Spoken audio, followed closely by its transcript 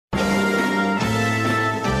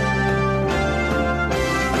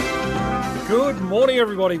Good morning,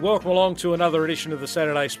 everybody. Welcome along to another edition of the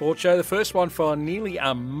Saturday Sports Show, the first one for nearly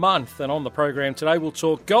a month. And on the program today, we'll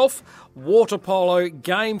talk golf, water polo,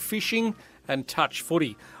 game fishing and touch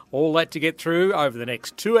footy. All that to get through over the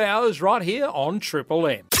next 2 hours right here on Triple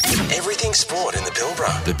M. Everything sport in the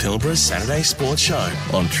Pilbara. The Pilbara Saturday Sports Show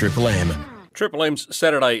on Triple M. Triple M's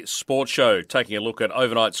Saturday Sports Show, taking a look at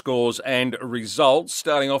overnight scores and results.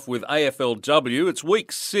 Starting off with AFLW, it's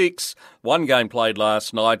week 6. One game played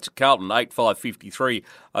last night. Carlton 8-5-53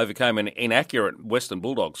 overcame an inaccurate Western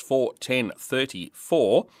Bulldogs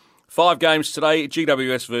 4-10-34. 5 games today,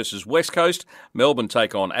 GWS versus West Coast. Melbourne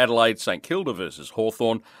take on Adelaide, St Kilda versus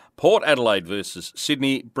Hawthorn. Port Adelaide versus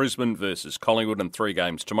Sydney, Brisbane versus Collingwood, and 3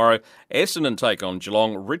 games tomorrow. Essendon take on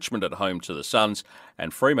Geelong, Richmond at home to the Suns,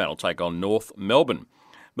 and Fremantle take on North Melbourne.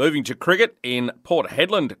 Moving to cricket, in Port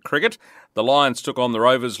Hedland cricket, the Lions took on the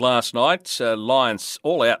Rovers last night. Lions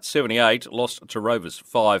all out 78, lost to Rovers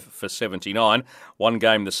 5-79. One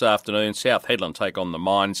game this afternoon, South Hedland take on the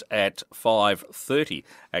Mines at 5:30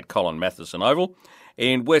 at Colin Matheson Oval.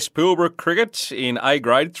 In West Pilbara cricket, in A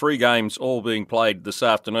grade, 3 games all being played this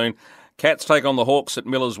afternoon. Cats take on the Hawks at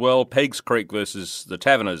Millers Well, Pegs Creek versus the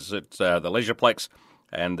Taverners at the Leisureplex,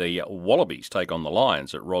 and the Wallabies take on the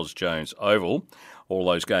Lions at Ros Jones Oval. All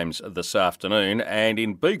those games this afternoon. And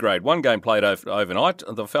in B grade, 1 game played overnight.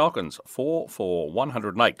 The Falcons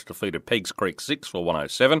 4-108 defeated Pegs Creek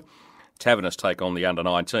 6-107. Taverners take on the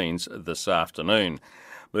under-19s this afternoon.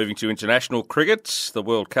 Moving to international cricket, the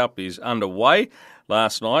World Cup is underway.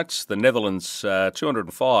 Last night, the Netherlands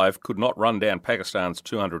 205 could not run down Pakistan's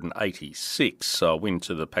 286, a win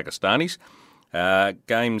to the Pakistanis.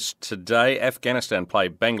 Games today, Afghanistan play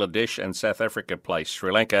Bangladesh and South Africa play Sri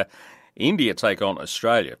Lanka. India take on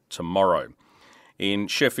Australia tomorrow. In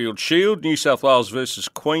Sheffield Shield, New South Wales versus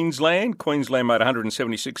Queensland. Queensland made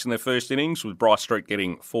 176 in their first innings, with Bryce Street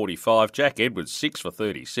getting 45. Jack Edwards 6 for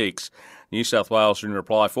 36. New South Wales in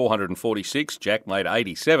reply 446. Jack made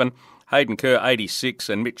 87. Hayden Kerr 86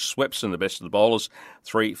 and Mitch Swepson, the best of the bowlers,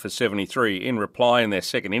 3 for 73. In reply in their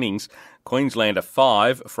second innings, Queensland are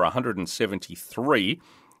 5 for 173.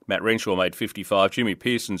 Matt Renshaw made 55. Jimmy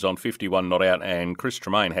Pearson's on 51 not out, and Chris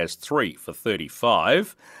Tremaine has 3 for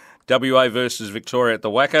 35. WA versus Victoria at the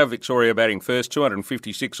Wacker. Victoria batting first,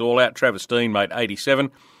 256 all out. Travis Dean made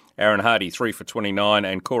 87. Aaron Hardy 3 for 29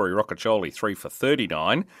 and Corey Rocacholi 3 for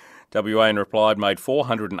 39. WA in reply made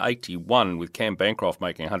 481 with Cam Bancroft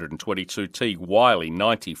making 122. Teague Wiley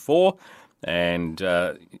 94. And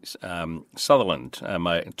Sutherland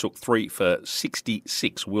took 3 for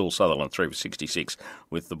 66. Will Sutherland 3 for 66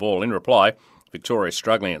 with the ball. In reply, Victoria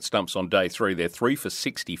struggling at stumps on day 3. They're 3 for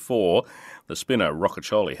 64. The spinner,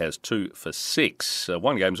 Rocacholi, has 2 for 6.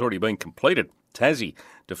 One game's already been completed. Tassie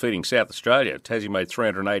defeating South Australia. Tassie made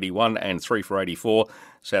 381 and 3 for 84.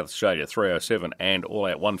 South Australia 307 and all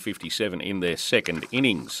out 157 in their second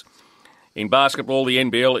innings. In basketball, the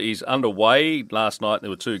NBL is underway. Last night there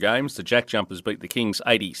were 2 games. The Jack Jumpers beat the Kings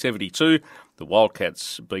 80-72. The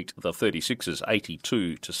Wildcats beat the 36ers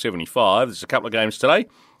 82-75. There's a couple of games today.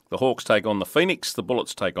 The Hawks take on the Phoenix. The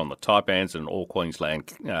Bullets take on the Taipans, and an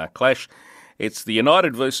all-Queensland clash. It's the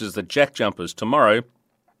United versus the Jack Jumpers tomorrow.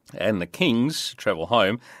 And the Kings travel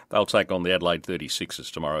home. They'll take on the Adelaide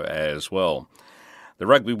 36ers tomorrow as well. The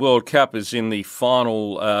Rugby World Cup is in the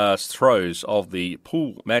final throes of the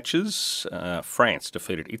pool matches. France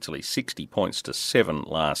defeated Italy 60 points to 7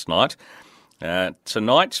 last night.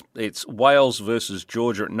 Tonight, it's Wales versus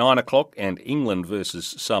Georgia at 9 o'clock and England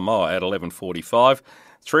versus Samoa at 11:45.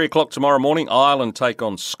 3 o'clock tomorrow morning, Ireland take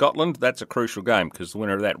on Scotland. That's a crucial game because the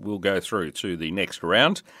winner of that will go through to the next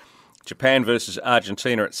round. Japan versus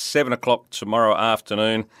Argentina at 7 o'clock tomorrow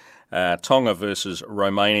afternoon. Tonga versus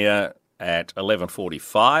Romania at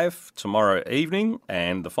 11:45 tomorrow evening.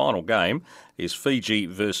 And the final game is Fiji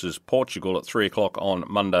versus Portugal at 3 o'clock on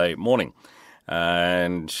Monday morning.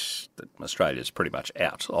 And Australia's pretty much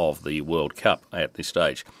out of the World Cup at this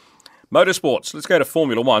stage. Motorsports, let's go to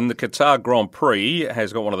Formula One. The Qatar Grand Prix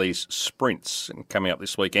has got one of these sprints coming up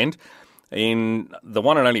this weekend. In the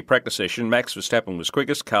one and only practice session, Max Verstappen was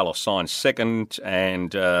quickest, Carlos Sainz second,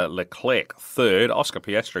 and Leclerc third. Oscar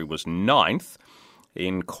Piastri was ninth.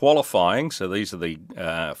 In qualifying, so these are the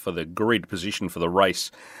for the grid position for the race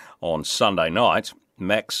on Sunday night,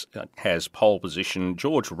 Max has pole position.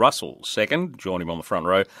 George Russell second, join him on the front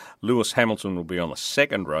row. Lewis Hamilton will be on the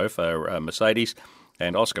second row for Mercedes.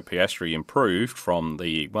 And Oscar Piastri improved from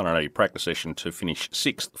the 180 practice session to finish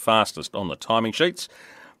sixth fastest on the timing sheets.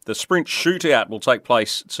 The sprint shootout will take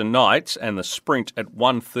place tonight and the sprint at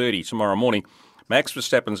 1:30 tomorrow morning. Max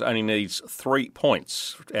Verstappen only needs 3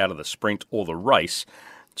 points out of the sprint or the race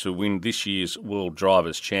to win this year's World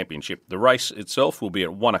Drivers' Championship. The race itself will be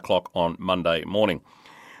at 1 o'clock on Monday morning.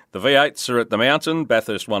 The V8s are at the Mountain,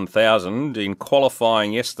 Bathurst 1000. In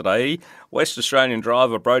qualifying yesterday, West Australian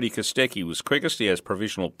driver Brodie Kostecki was quickest. He has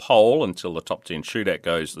provisional pole until the top 10 shootout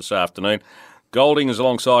goes this afternoon. Golding is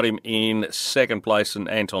alongside him in second place, and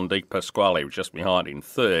Anton De Pasquale just behind in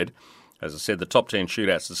third. As I said, the top 10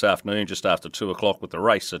 shootouts this afternoon, just after 2 o'clock, with the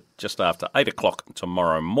race at just after 8 o'clock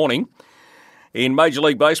tomorrow morning. In Major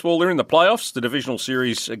League Baseball, they're in the playoffs. The divisional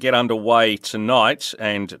series get underway tonight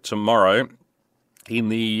and tomorrow. In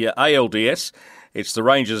the ALDS, it's the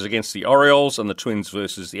Rangers against the Orioles and the Twins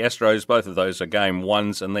versus the Astros. Both of those are game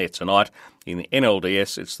ones, and they're tonight. In the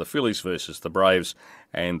NLDS, it's the Phillies versus the Braves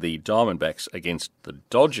and the Diamondbacks against the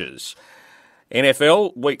Dodgers.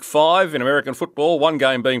 NFL, Week 5 in American football, one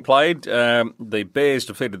game being played. The Bears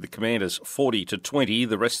defeated the Commanders 40-20.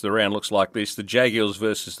 The rest of the round looks like this. The Jaguars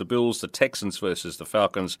versus the Bills, the Texans versus the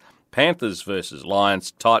Falcons, Panthers versus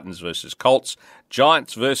Lions, Titans versus Colts,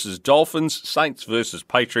 Giants versus Dolphins, Saints versus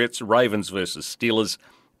Patriots, Ravens versus Steelers,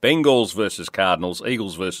 Bengals versus Cardinals,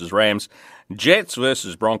 Eagles versus Rams, Jets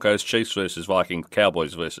versus Broncos, Chiefs versus Vikings,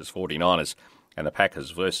 Cowboys versus 49ers, and the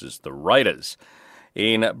Packers versus the Raiders.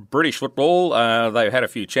 In British football, they've had a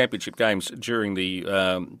few championship games during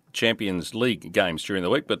the Champions League games during the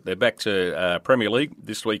week, but they're back to Premier League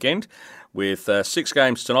this weekend with 6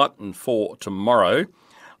 games tonight and 4 tomorrow.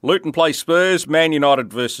 Luton play Spurs, Man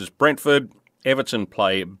United versus Brentford, Everton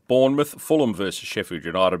play Bournemouth, Fulham versus Sheffield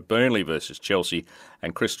United, Burnley versus Chelsea,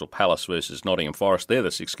 and Crystal Palace versus Nottingham Forest. They're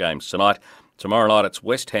the 6 games tonight. Tomorrow night it's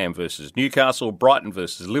West Ham versus Newcastle, Brighton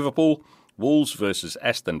versus Liverpool, Wolves versus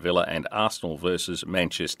Aston Villa, and Arsenal versus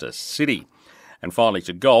Manchester City. And finally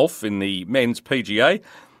to golf, in the men's PGA,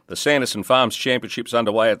 the Sanderson Farms Championship's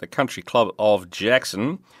underway at the Country Club of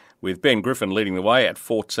Jackson, with Ben Griffin leading the way at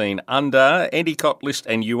 14 under. Endicott, List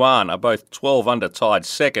and Yuan are both 12 under, tied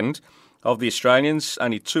second. Of the Australians,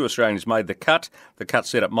 only 2 Australians made the cut. The cut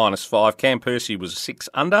set at -5. Cam Percy was 6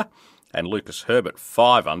 under, and Lucas Herbert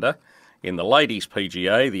 5 under. In the ladies'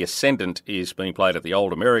 PGA, the Ascendant is being played at the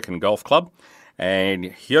Old American Golf Club, and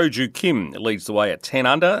Hyoju Kim leads the way at 10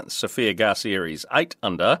 under. Sophia Garcia is 8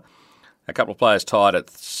 under. A couple of players tied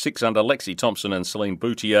at 6 under, Lexi Thompson and Celine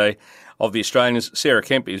Boutier. Of the Australians, Sarah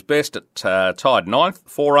Kemp is best at tied 9th,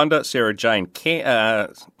 4 under. Sarah Jane Kemp.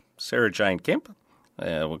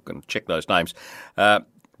 We're going to check those names.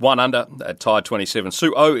 1 under, tied 27.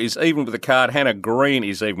 Sue O is even with the card. Hannah Green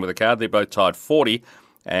is even with the card. They're both tied 40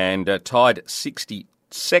 and tied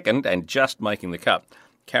 62nd and just making the cut.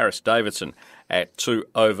 Karis Davidson at 2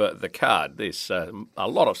 over the card. There's a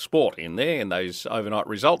lot of sport in there in those overnight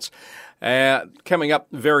results. Coming up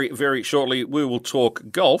very, very shortly, we will talk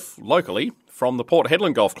golf locally from the Port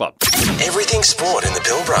Hedland Golf Club. Everything sport in the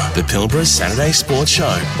Pilbara. The Pilbara Saturday Sports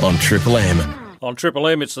Show on Triple M. On Triple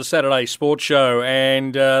M, it's the Saturday Sports Show,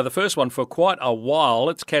 and the first one for quite a while.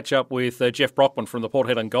 Let's catch up with Jeff Brockman from the Port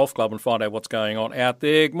Hedland Golf Club and find out what's going on out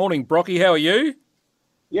there. Good morning, Brocky. How are you?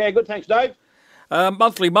 Yeah, good. Thanks, Dave.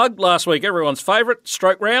 Monthly mug last week, everyone's favourite.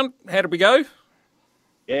 Stroke round. How did we go?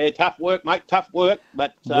 Yeah, tough work, mate. Tough work.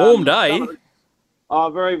 But warm day.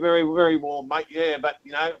 Very, very, very warm, mate. Yeah, but,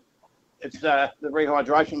 you know, it's the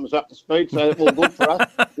rehydration was up to speed, so it's all good for us.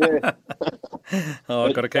 Yeah.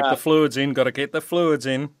 Got to keep the fluids in. Got to get the fluids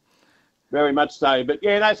in. Very much so. But,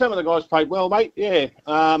 yeah, no, some of the guys played well, mate. Yeah.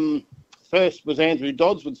 First was Andrew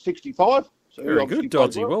Dodds with 65. So very good,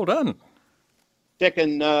 Doddsy. Well done.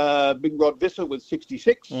 Second, Big Rod Visser with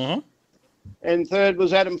 66. Mm-hmm. And third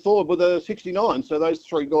was Adam Ford with a 69. So those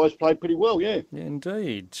 3 guys played pretty well, yeah.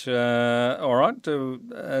 Indeed. All right.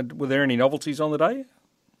 Were there any novelties on the day?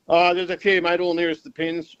 There's a few, mate, all nearest the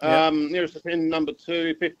pins. Yep. Nearest the pin number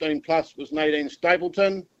 2, 15 plus, was Nadine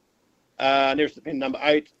Stapleton. Nearest the pin number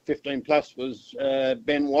 8, 15 plus, was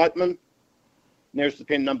Ben Whiteman. Nearest the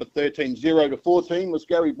pin number 13, 0-14, was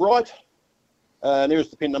Gary Bright.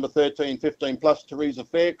 Nearest the pin number 13, 15 plus, Teresa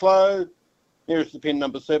Fairclough. Nearest the pin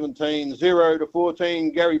number 17,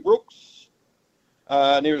 0-14, Gary Brooks.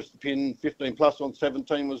 Nearest the pin 15 plus on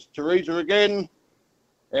 17 was Teresa again.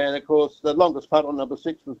 And, of course, the longest putt on number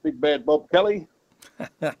 6 was Big Bad Bob Kelly.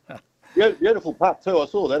 Beautiful putt, too. I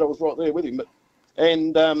saw that. I was right there with him.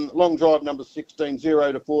 And long drive number 16,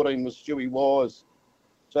 0-14 was Stewie Wise.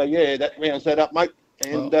 So, yeah, that rounds that up, mate.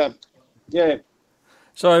 And, yeah.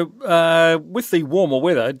 So, with the warmer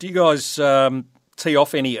weather, do you guys tee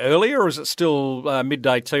off any earlier, or is it still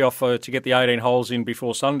midday tee off to get the 18 holes in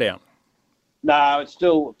before sundown? No, it's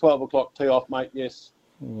still 12 o'clock tee off, mate, yes.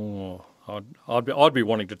 Oh, I'd be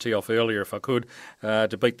wanting to tee off earlier if I could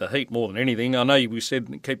to beat the heat more than anything. I know we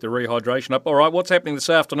said keep the rehydration up. All right, what's happening this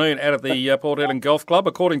afternoon out at the Port Ellen Golf Club?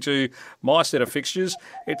 According to my set of fixtures,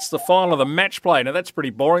 it's the final of the match play. Now, that's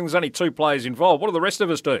pretty boring. There's only 2 players involved. What do the rest of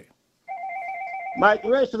us do? Mate,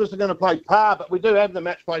 the rest of us are going to play par, but we do have the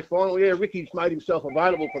match play final. Yeah, Ricky's made himself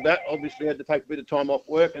available for that. Obviously had to take a bit of time off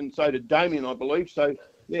work, and so did Damien, I believe. So,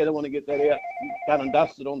 yeah, they want to get that out, done and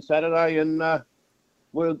dusted on Saturday, and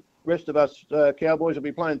rest of us Cowboys will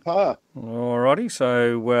be playing par. All righty,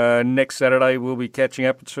 so next Saturday we'll be catching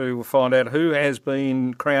up to find out who has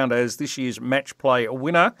been crowned as this year's match play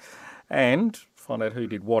winner and find out who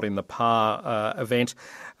did what in the par event.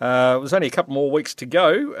 There's only a couple more weeks to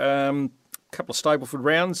go. Couple of Stableford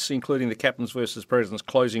rounds, including the Captains versus Presidents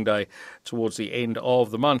closing day towards the end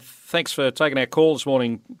of the month. Thanks for taking our call this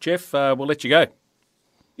morning, Jeff. We'll let you go.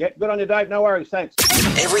 Yeah, good on you, Dave. No worries. Thanks.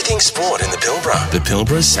 Everything sport in the Pilbara. The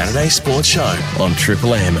Pilbara Saturday Sports Show on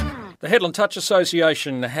Triple M. The Headland Touch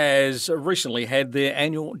Association has recently had their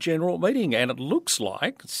annual general meeting, and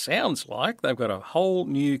it sounds like they've got a whole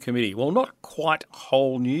new committee. Well, not quite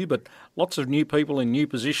whole new, but lots of new people in new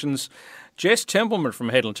positions. Jess Templeman from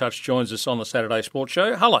Headland Touch joins us on the Saturday Sports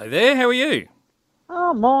Show. Hello there, how are you?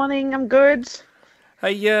 Oh, morning, I'm good.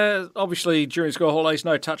 Hey, obviously during school holidays,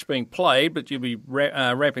 no touch being played, but you'll be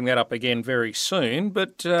ramping that up again very soon.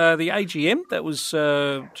 But the AGM, that was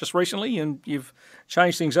just recently, and you've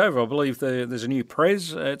changed things over. I believe there's a new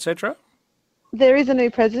pres, etc. There is a new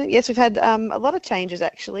president. Yes, we've had a lot of changes,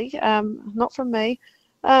 actually. Not from me.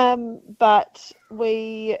 But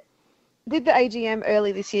we did the AGM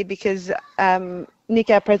early this year because Nick,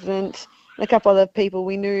 our president, and a couple other people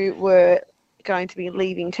we knew were going to be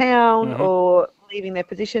leaving town or leaving their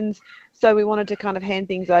positions. So we wanted to kind of hand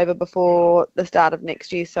things over before the start of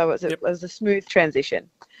next year. So it was a smooth transition.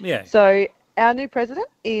 Yeah. So our new president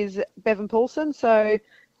is Bevan Poulsen. So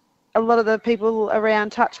a lot of the people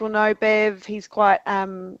around Touch will know Bev. He's quite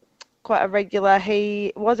a regular.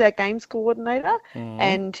 He was our games coordinator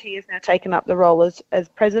and he has now taken up the role as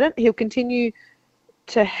president. He'll continue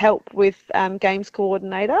to help with games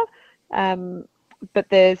coordinator, but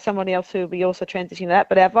there's somebody else who will be also transitioning to that.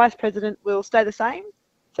 But our vice president will stay the same.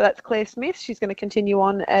 So that's Claire Smith. She's going to continue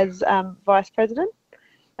on as vice president.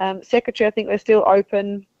 Secretary, I think we're still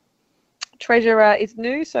open. Treasurer is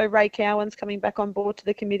new, so Ray Cowan's coming back on board to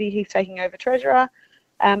the committee. He's taking over treasurer.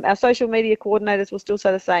 Our social media coordinators will still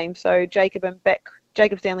stay the same. So Jacob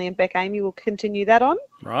Stanley and Beck Amy will continue that on.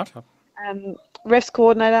 Right. Refs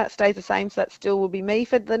coordinator stays the same, so that still will be me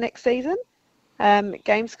for the next season.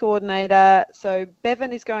 Games coordinator, so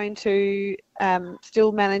Bevan is going to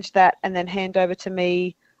still manage that and then hand over to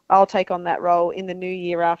me. I'll take on that role in the new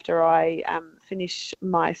year after I finish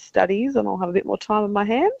my studies, and I'll have a bit more time on my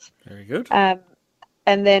hands. Very good. And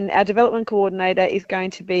then our development coordinator is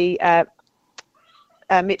going to be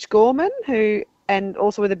Mitch Gorman, and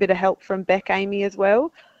also with a bit of help from Beck Amy as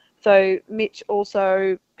well. So Mitch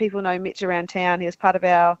also, people know Mitch around town. He was part of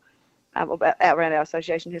our, around our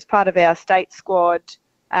association, he was part of our state squad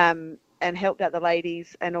and helped out the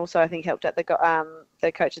ladies, and also I think helped out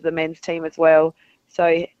the coach of the men's team as well.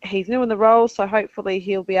 So he's new in the role, so hopefully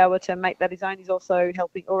he'll be able to make that his own. He's also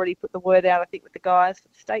helping already put the word out, I think, with the guys for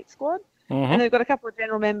the state squad. And then we've got a couple of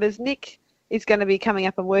general members. Nick is going to be coming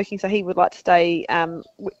up and working, so he would like to stay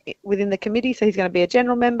within the committee, so he's going to be a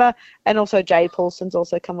general member. And also Jade Paulson's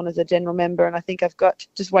also come on as a general member, and I think I've got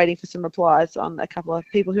just waiting for some replies on a couple of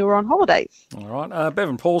people who are on holidays. All right.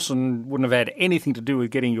 Bevan Paulson wouldn't have had anything to do with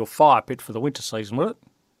getting your fire pit for the winter season, would it?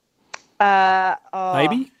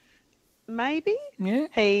 Maybe? Maybe. Yeah.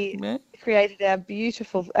 He created our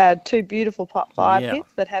beautiful, two beautiful fire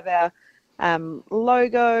pits that have our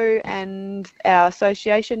logo and our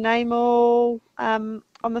association name all on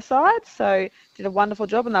the side. So did a wonderful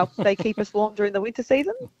job, and they keep us warm during the winter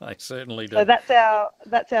season. They certainly do. So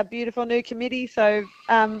that's our beautiful new committee. So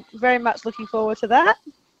very much looking forward to that.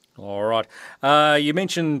 All right. You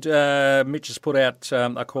mentioned Mitch has put out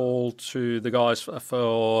a call to the guys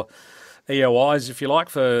for EOIs, if you like,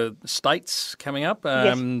 for states coming up.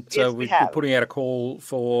 So we're putting out a call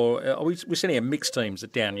for, we're sending out mixed teams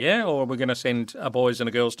down, yeah? Or we're going to send a boys and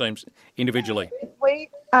a girls teams individually? We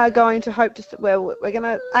are going to hope to, we're going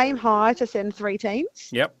to aim high to send 3 teams.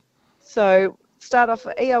 Yep. So start off,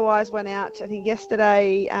 EOIs went out, I think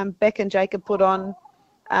yesterday. Beck and Jacob put on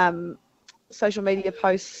social media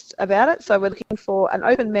posts about it. So we're looking for an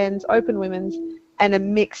open men's, open women's, and a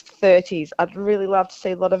mixed 30s. I'd really love to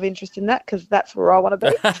see a lot of interest in that, because that's where I want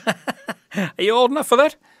to be. Are you old enough for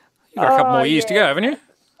that? You've got a couple more years to go, haven't you?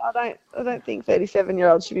 I don't think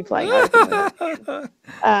 37-year-olds should be playing open.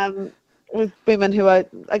 with women who are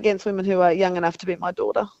young enough to be my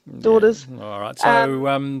daughters. Yeah. All right. So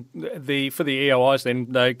for the EOIs, then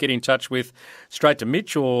get in touch with straight to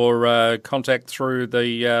Mitch or contact through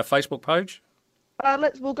the Facebook page.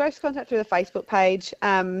 We'll go contact through the Facebook page,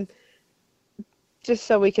 just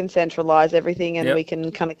so we can centralise everything and we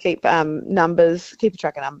can kind of keep keep a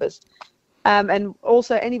track of numbers. And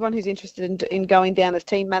also anyone who's interested in going down as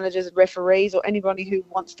team managers, referees, or anybody who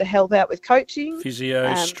wants to help out with coaching.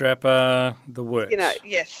 Physio, strapper, the works.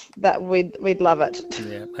 Yes, that we'd love it.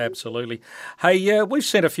 Yeah, absolutely. Hey, we've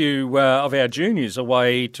sent a few of our juniors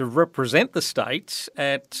away to represent the state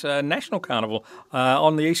at National Carnival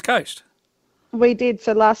on the East Coast. We did.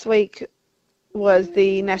 So last week was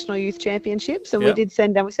the National Youth Championships, and we did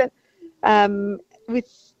send down.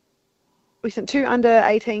 We sent 2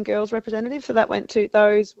 under-18 girls representatives, so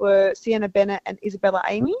those were Sienna Bennett and Isabella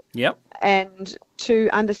Amy. Yep. And 2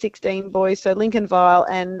 under-16 boys, so Lincoln Vile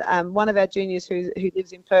and one of our juniors who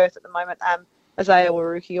lives in Perth at the moment, Isaiah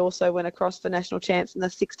Waruki, also went across for national champs in the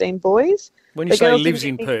 16 boys. When you say he lives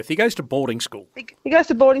in Perth, he goes to boarding school. He goes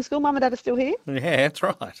to boarding school. Mum and Dad are still here. Yeah, that's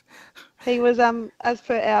right. He was, as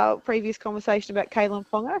per our previous conversation about Kaylin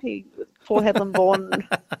Ponga, he was Port Hedland born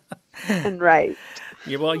and raised.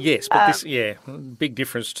 Yeah, well, yes, but big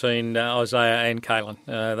difference between Isaiah and Kaylin.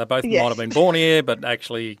 They both might have been born here, but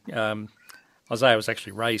actually Isaiah was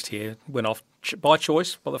actually raised here, went off by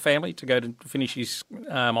choice by the family to go to finish his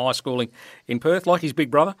high schooling in Perth, like his big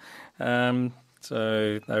brother.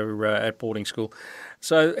 So they were at boarding school.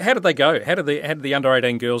 So how did they go? How did the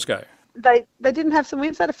under-18 girls go? They didn't have some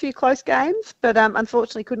wins. They had a few close games, but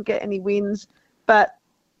unfortunately couldn't get any wins. But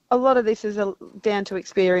a lot of this is down to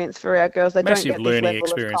experience for our girls. They Massive don't get learning this level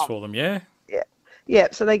experience of for them, yeah? Yeah.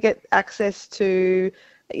 So they get access to,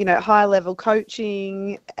 high level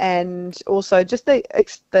coaching, and also just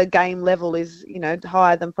the game level is,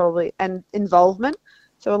 higher than probably, and involvement.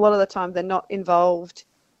 So a lot of the time they're not involved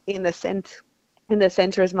in the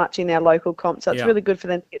centre as much in our local comp. So it's really good for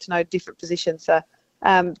them to get to know different positions. So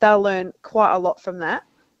they'll learn quite a lot from that,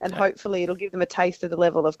 and hopefully it'll give them a taste of the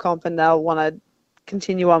level of comp, and they'll want to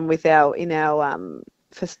continue on with our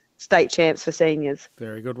for state champs for seniors.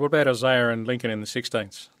 Very good. What about Isaiah and Lincoln in the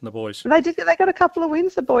 16s, the boys? They got a couple of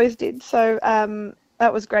wins, the boys did. So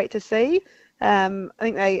that was great to see. I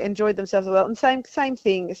think they enjoyed themselves well. And same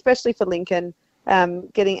thing, especially for Lincoln,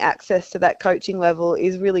 getting access to that coaching level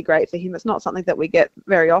is really great for him. It's not something that we get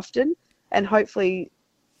very often. And hopefully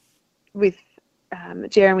with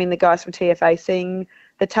Jeremy and the guys from TFA seeing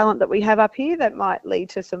the talent that we have up here, that might lead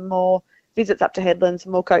to some more visits up to Hedland,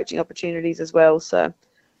 some more coaching opportunities as well. So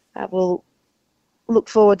we'll look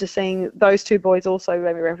forward to seeing those 2 boys also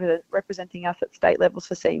maybe representing us at state levels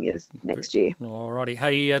for seniors next year. All righty.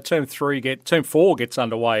 Hey, Term 4 gets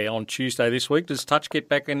underway on Tuesday this week. Does Touch get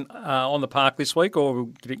back in on the park this week, or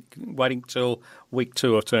waiting till week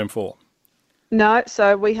 2 of Term 4? No,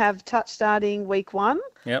 so we have Touch starting week 1.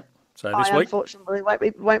 Yep. So this week, unfortunately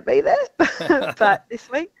won't be there, but this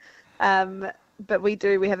week. But we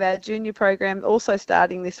have our junior program also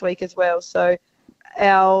starting this week as well. So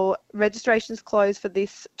our registration's closed for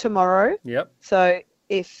this tomorrow. Yep. So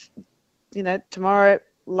if, tomorrow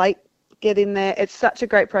late, get in there. It's such a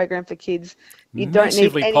great program for kids. You Massively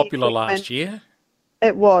don't need any popular equipment. last year.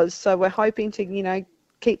 It was. So we're hoping to,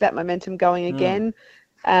 keep that momentum going again.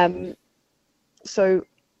 So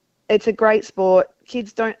it's a great sport.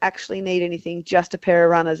 Kids don't actually need anything, just a pair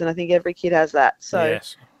of runners, and I think every kid has that. So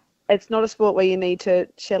it's not a sport where you need to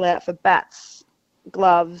shell out for bats,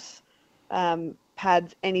 gloves,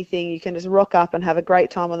 pads, anything. You can just rock up and have a great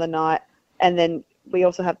time on the night. And then we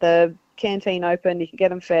also have the canteen open. You can get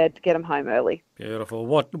them fed, get them home early. Beautiful.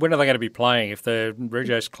 When are they going to be playing? If the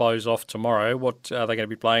Regos close off tomorrow, what are they going to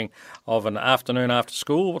be playing of an afternoon after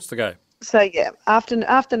school? What's the go? So,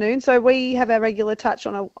 afternoon. So we have our regular touch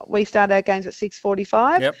we start our games at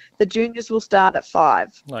 6:45. Yep. The juniors will start at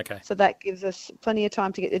 5. Okay. So that gives us plenty of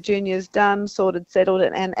time to get the juniors done, sorted, settled,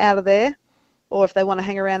 and out of there. Or if they want to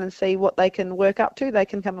hang around and see what they can work up to, they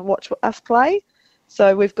can come and watch us play.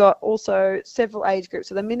 So we've got also several age groups.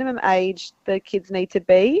 So the minimum age the kids need to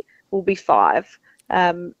be will be 5.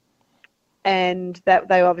 And that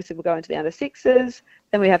they obviously will go into the under 6s.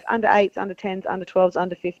 Then we have under 8s, under 10s, under 12s,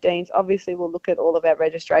 under 15s. Obviously, we'll look at all of our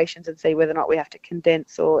registrations and see whether or not we have to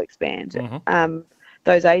condense or expand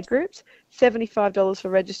those age groups. $75 for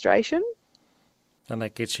registration. And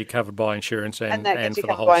that gets you covered by insurance and for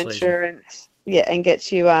the whole by season. Insurance, and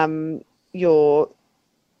gets you you're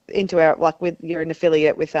an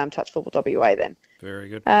affiliate with Touch Football WA then. Very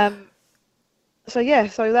good. So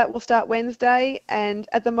that will start Wednesday, and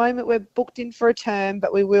at the moment we're booked in for a term,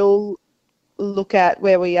 but we will look at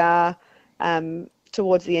where we are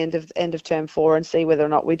towards the end of term 4 and see whether or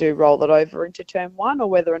not we do roll it over into term 1 or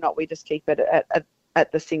whether or not we just keep it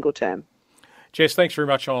at the single term. Jess, thanks very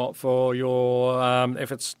much for your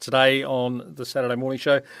efforts today on the Saturday morning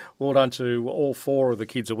show. Well done to all 4 of the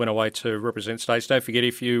kids that went away to represent states. Don't forget,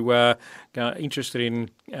 if you are interested in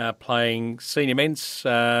playing senior men's,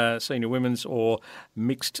 senior women's or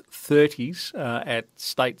mixed 30s at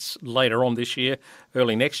states later on this year,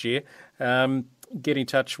 early next year, get in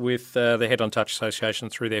touch with the Head on Touch Association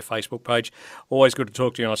through their Facebook page. Always good to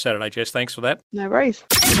talk to you on a Saturday, Jess. Thanks for that. No worries.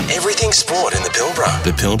 Everything sport in the Pilbara.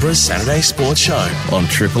 The Pilbara Saturday Sports Show on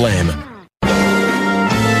Triple M.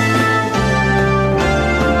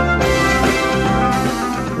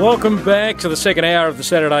 Welcome back to the second hour of the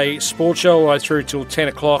Saturday Sports Show, all the way through till 10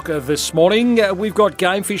 o'clock this morning. We've got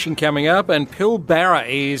game fishing coming up, and Pilbara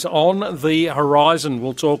is on the horizon.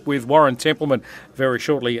 We'll talk with Warren Templeman very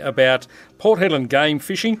shortly about Port Hedland game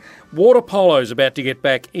fishing. Water polo's about to get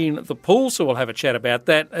back in the pool, so we'll have a chat about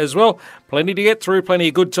that as well. Plenty to get through, plenty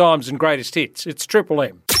of good times and greatest hits. It's Triple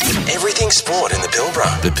M. Everything sport in the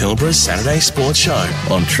Pilbara. The Pilbara Saturday Sports Show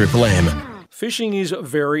on Triple M. Fishing is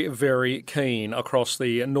very, very keen across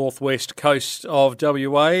the northwest coast of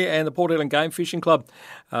WA, and the Port Hedland Game Fishing Club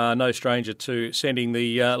are no stranger to sending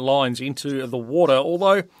the lines into the water.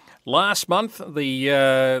 Although last month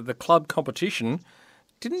the club competition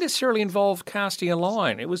didn't necessarily involve casting a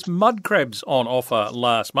line. It was mud crabs on offer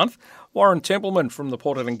last month. Warren Templeman from the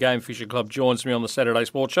Port Hedland Game Fishing Club joins me on the Saturday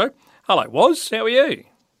Sports Show. Hello, Woz. How are you?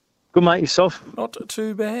 Good, mate. Yourself? Not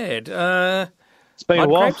too bad. It's been a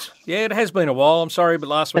while. Crabs? Yeah, it has been a while. I'm sorry, but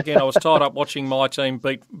last weekend I was tied up watching my team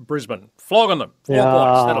beat Brisbane. Flogging them. 4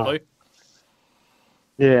 points, that'll do.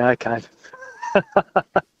 Yeah, okay.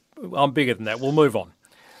 I'm bigger than that. We'll move on.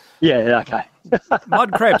 Yeah, okay.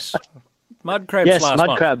 Mud crabs. Mud crabs yes, last mud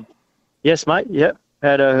month. crab. Yes, mate. Yep.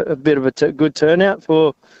 Had a bit of a good turnout for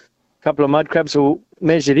a couple of mud crabs all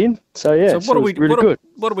measured in. So, yeah, so what really good.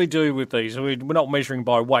 What do we do with these? We're not measuring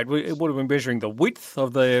by weight. What are we measuring? The width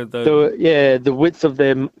of the the width of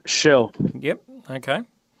their shell. Yep. Okay.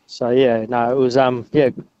 So, yeah, no, it was,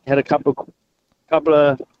 had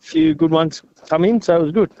a few good ones come in, so it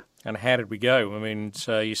was good. And how did we go? I mean,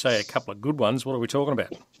 so you say a couple of good ones. What are we talking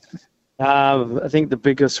about? I think the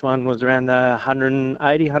biggest one was around the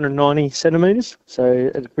 180, 190 centimetres.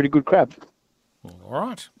 So it's a pretty good crab. All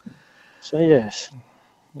right. So, yes.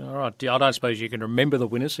 All right. I don't suppose you can remember the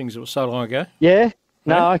winners, things it was so long ago. Yeah.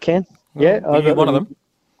 No, I can. Yeah. Were you one of them?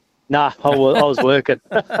 Nah, I was working.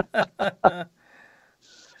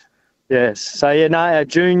 Yes. So, yeah, no, our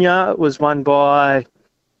junior was won by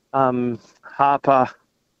Harper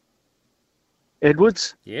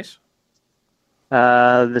Edwards. Yes.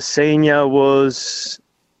 The senior was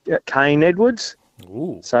Kane Edwards.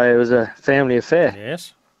 Ooh. So it was a family affair.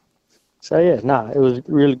 Yes. So, yeah, no, it was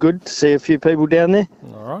really good to see a few people down there.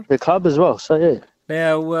 All right. The club as well, so, yeah.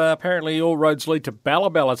 Now, apparently all roads lead to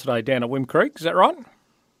Balla today down at Wim Creek. Is that right?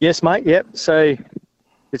 Yes, mate, yep. So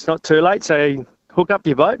it's not too late. So hook up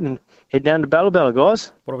your boat and head down to Balla,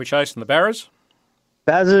 guys. What are we chasing, the barras?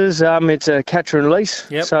 Bazzers, it's a catch and release.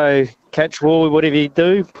 Yep. So catch, wall, whatever you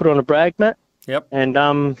do, put on a brag mat. Yep.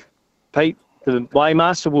 And Pete, the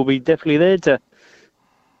weighmaster, will be definitely there to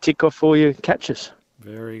tick off all your catches.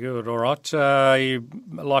 Very good. All right. Are you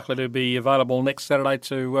likely to be available next Saturday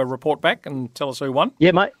to report back and tell us who won? Yeah,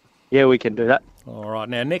 mate. Yeah, we can do that. All right.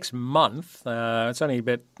 Now, next month, it's only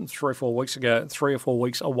about 3 or 4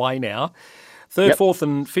 weeks away now. 3rd, 4th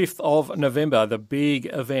and 5th of November, the big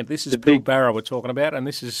event. This is Pilbara we're talking about, and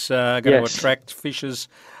this is going to attract fishers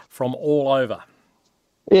from all over.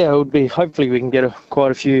 Yeah, it would be. Hopefully we can get quite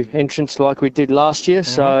a few entrants like we did last year.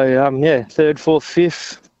 Mm-hmm. So, 3rd,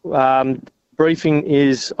 4th, 5th. Briefing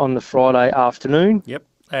is on the Friday afternoon. Yep,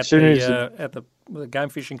 at the Game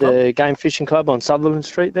Fishing Club. The Game Fishing Club on Sutherland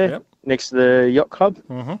Street there, next to the Yacht Club.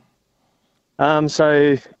 Mm-hmm.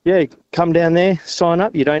 So, yeah, come down there, sign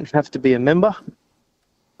up. You don't have to be a member.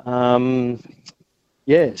 And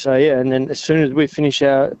then as soon as we finish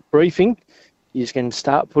our briefing, you can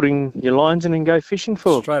start putting your lines in and go fishing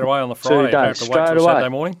for straight away on the Friday. 2 days. Straight away. Saturday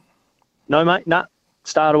morning? No, mate, no.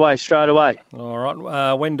 Start away, straight away. All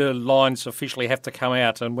right. When do lines officially have to come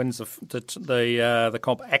out, and when's the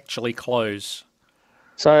comp actually close?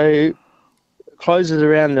 So, closes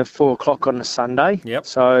around the 4 o'clock on a Sunday. Yep.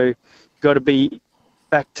 So, you've got to be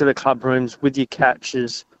back to the club rooms with your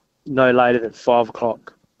catches no later than 5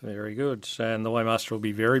 o'clock. Very good. And the Weighmaster will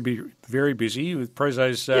be very busy with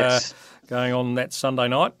prezos going on that Sunday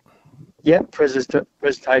night. Yeah,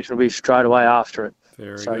 presentation will be straight away after it.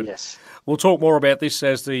 Very So good. yes. We'll talk more about this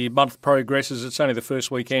as the month progresses. It's only the first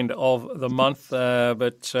weekend of the month,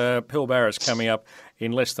 but Pilbara's coming up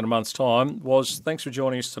in less than a month's time. Thanks for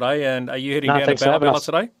joining us today, and are you heading down to Ballabella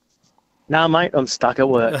today? No, mate, I'm stuck at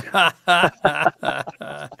work.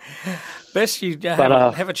 Best you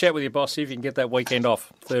have a chat with your boss, see if you can get that weekend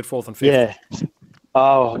off, 3rd, 4th and 5th. Yeah.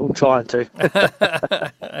 Oh, I'm trying to.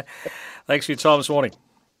 Thanks for your time this morning.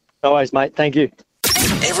 No worries, mate. Thank you.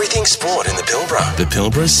 Everything sport in the Pilbara. The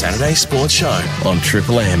Pilbara Saturday Sports Show on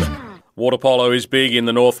Triple M. Water polo is big in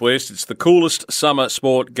the northwest. It's the coolest summer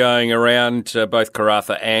sport going around. Both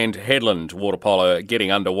Karratha and Headland water polo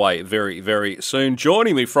getting underway very, very soon.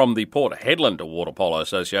 Joining me from the Port Hedland Water Polo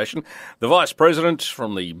Association, the Vice President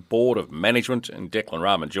from the Board of Management, and Declan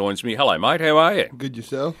Rahman joins me. Hello, mate. How are you? Good,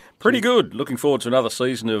 yourself? Pretty good. Looking forward to another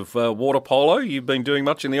season of water polo. You've been doing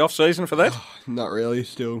much in the off-season for that? Not really.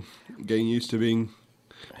 Still getting used to being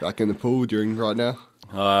back in the pool right now.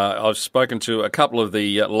 I've spoken to a couple of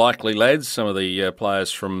the likely lads, some of the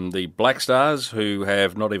players from the Black Stars, who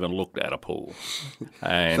have not even looked at a pool.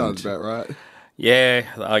 And sounds about right. Yeah,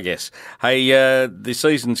 I guess. Hey, the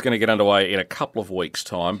season's going to get underway in a couple of weeks'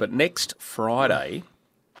 time, but next Friday,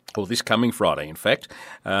 or this coming Friday, in fact,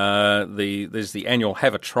 there's the annual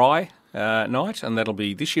Have a Try night, and that'll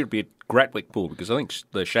be this year. It'll be at Gratwick Pool because I think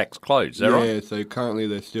the shack's closed. Is that right? Yeah. So currently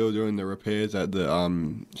they're still doing the repairs at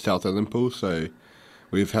the South Island Pool. So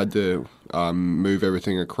we've had to move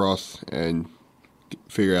everything across and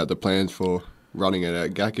figure out the plans for running it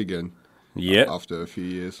at GAC again. Yeah. After a few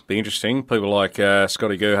years. Be interesting. People like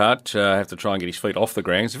Scotty Gerhardt have to try and get his feet off the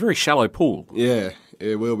ground. It's a very shallow pool. Yeah,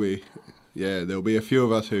 it will be. Yeah, there'll be a few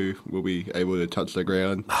of us who will be able to touch the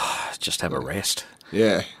ground. Just have a rest.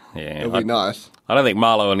 Yeah. Yeah. It'll be nice. I don't think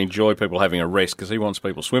Marlo will enjoy people having a rest because he wants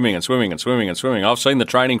people swimming and swimming and swimming and swimming. I've seen the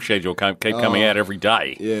training schedule keep coming out every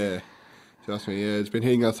day. Yeah. Trust me, yeah, it's been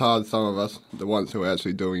hitting us hard, some of us, the ones who are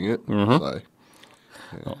actually doing it. Mm-hmm. So,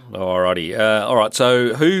 yeah. Alrighty. All right,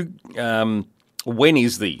 so when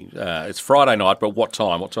is it's Friday night, but what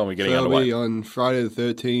time? What time are we getting underway? It'll be on Friday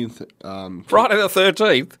the 13th. Friday the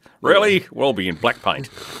 13th? Really? Yeah. We'll be in black paint.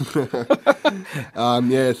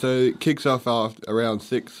 Yeah, so it kicks off around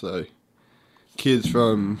 6, so kids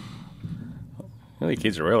from... I think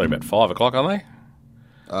kids are early, about 5 o'clock, aren't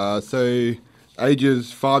they? So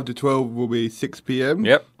ages 5 to 12 will be 6 p.m.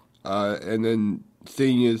 Yep. And then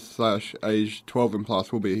seniors / age 12 and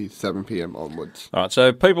plus will be 7 p.m. onwards. All right,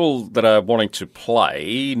 so people that are wanting to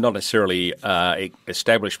play, not necessarily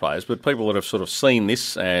established players, but people that have sort of seen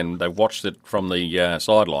this and they've watched it from the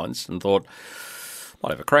sidelines and thought,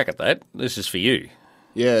 might have a crack at that. This is for you.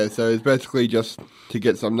 Yeah, so it's basically just to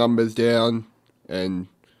get some numbers down and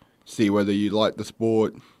see whether you like the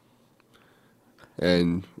sport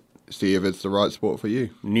and see if it's the right sport for you.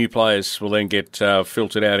 New players will then get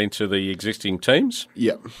filtered out into the existing teams?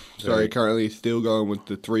 Yep. So currently still going with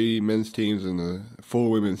the 3 men's teams and the 4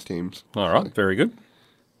 women's teams. All right, very good.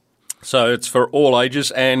 So it's for all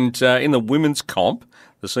ages, and in the women's comp,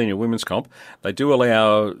 the senior women's comp, they do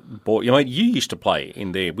allow... you used to play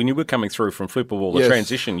in there. When you were coming through from football, the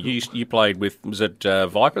transition, you played with, was it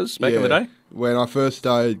Vipers back in the day? When I first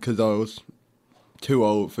started, because I was too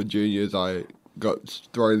old for juniors, I got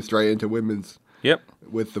thrown straight into women's. Yep.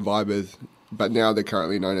 With the Vipers, but now they're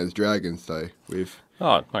currently known as Dragons. So we've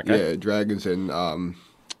Dragons and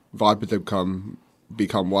Vipers have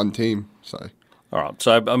become one team. So all right.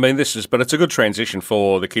 So I mean, but it's a good transition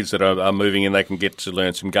for the kids that are moving in. They can get to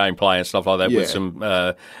learn some gameplay and stuff like that with some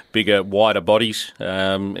bigger, wider bodies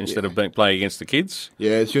instead of playing against the kids.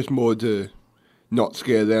 Yeah, it's just more to not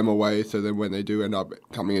scare them away. So then when they do end up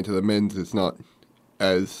coming into the men's, it's not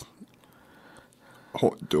as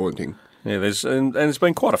daunting. Yeah, there's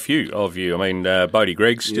been quite a few of you. I mean, Bodie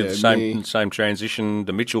Greggs did the same transition.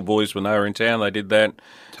 The Mitchell boys, when they were in town, they did that.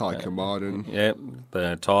 Ty Carmartin. Yeah,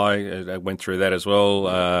 Ty went through that as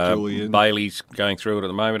well. Julian. Bailey's going through it at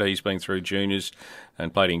the moment. He's been through juniors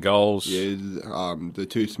and played in goals. Yeah, the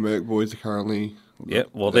 2 Smirk boys are currently... Yeah,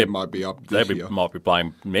 well, they might be up this year. They might be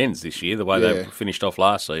playing men's this year, the way they finished off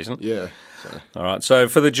last season. Yeah. All right. So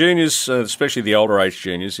for the juniors, especially the older age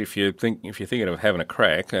juniors, if you're thinking of having a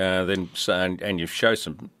crack, then and you show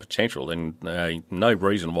some potential, then no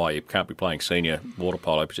reason why you can't be playing senior water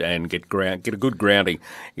polo and get a good grounding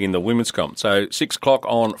in the women's comp. So 6 o'clock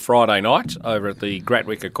on Friday night over at the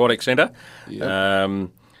Gratwick Aquatic Centre.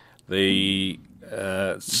 Yep. The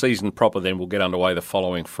season proper then will get underway the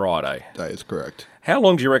following Friday. That is correct. How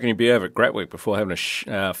long do you reckon you'll be over at Gratwick before having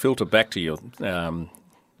to filter back to your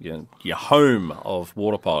home of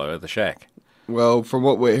water polo at the shack? Well, from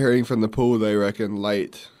what we're hearing from the pool, they reckon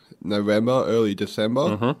late November, early December.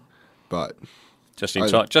 Mm-hmm. But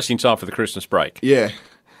Just in time for the Christmas break. Yeah,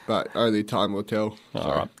 but only time will tell.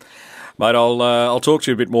 All right. Mate, I'll talk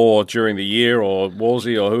to you a bit more during the year, or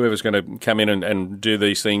Wolsey, or whoever's going to come in and do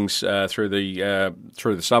these things through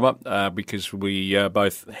the summer, because we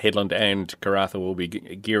both Headland and Karratha will be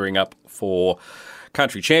gearing up for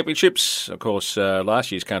country championships. Of course,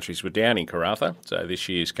 last year's countries were down in Karratha, so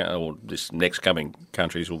this next coming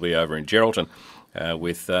countries will be over in Geraldton,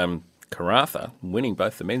 with Karratha winning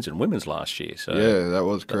both the men's and women's last year. So yeah, that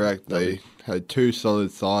was correct. They had two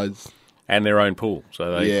solid sides. And their own pool,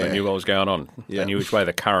 so they knew what was going on. Yeah. They knew which way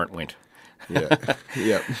the current went. Yeah,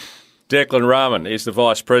 yeah. Declan Rahman is the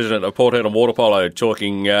Vice President of Port Hedland Water Polo,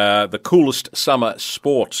 talking the coolest summer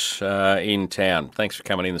sport in town. Thanks for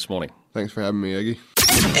coming in this morning. Thanks for having me, Eggy.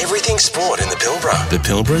 Everything sport in the Pilbara. The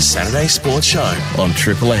Pilbara Saturday Sports Show on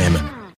Triple M.